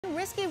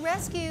Risky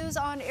rescues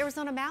on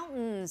Arizona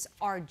mountains.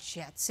 Are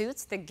jet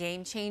suits the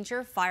game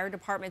changer fire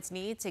departments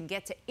need to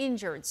get to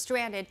injured,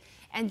 stranded,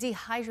 and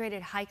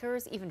dehydrated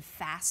hikers even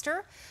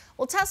faster?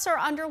 Well, tests are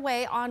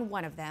underway on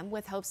one of them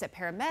with hopes that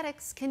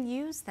paramedics can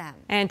use them.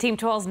 And Team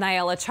 12's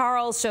Nyela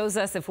Charles shows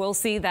us if we'll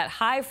see that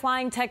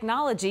high-flying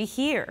technology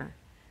here.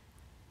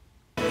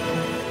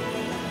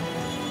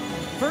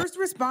 First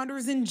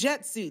responders in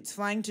jet suits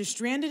flying to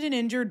stranded and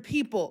injured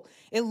people.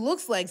 It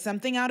looks like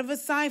something out of a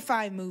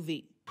sci-fi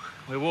movie.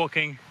 We're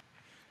walking.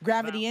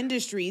 Gravity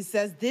Industries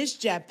says this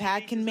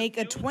jetpack can make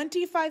a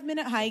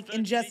 25-minute hike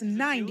in just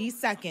 90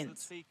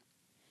 seconds.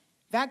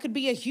 That could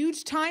be a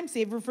huge time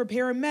saver for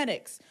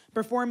paramedics,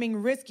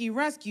 performing risky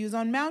rescues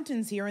on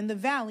mountains here in the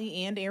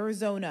Valley and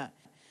Arizona.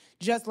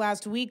 Just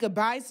last week, a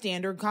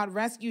bystander caught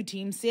rescue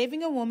teams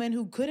saving a woman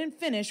who couldn't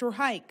finish her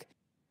hike.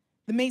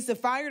 The Mesa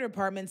Fire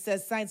Department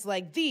says sites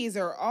like these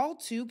are all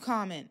too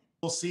common.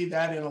 We'll see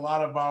that in a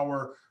lot of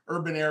our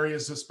urban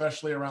areas,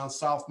 especially around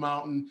South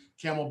Mountain,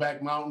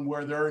 Camelback Mountain,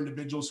 where there are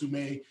individuals who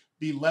may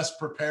be less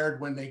prepared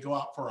when they go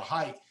out for a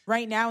hike.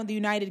 Right now in the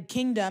United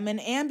Kingdom, an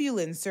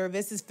ambulance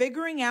service is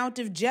figuring out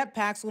if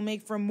jetpacks will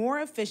make for more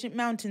efficient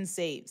mountain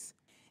saves.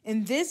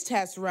 In this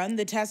test run,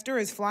 the tester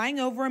is flying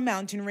over a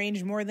mountain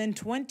range more than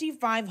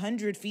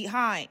 2,500 feet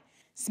high.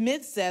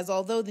 Smith says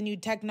although the new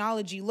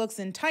technology looks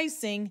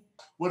enticing,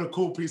 what a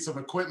cool piece of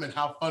equipment.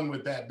 How fun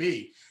would that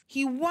be?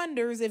 He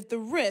wonders if the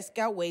risk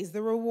outweighs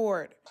the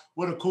reward.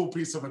 What a cool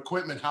piece of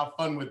equipment. How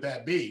fun would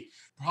that be?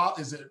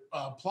 Is it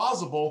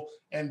plausible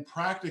and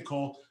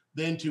practical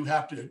then to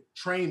have to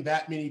train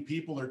that many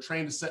people or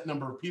train a set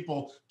number of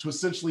people to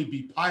essentially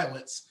be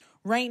pilots?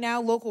 Right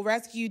now, local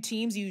rescue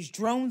teams use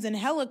drones and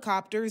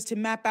helicopters to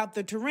map out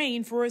the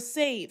terrain for a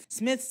save.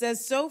 Smith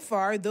says so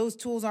far those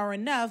tools are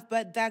enough,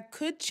 but that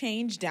could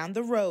change down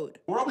the road.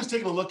 We're always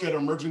taking a look at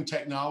emerging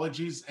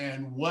technologies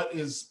and what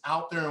is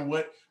out there and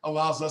what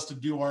allows us to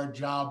do our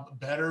job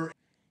better.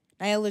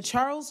 Nyela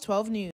Charles, 12 News.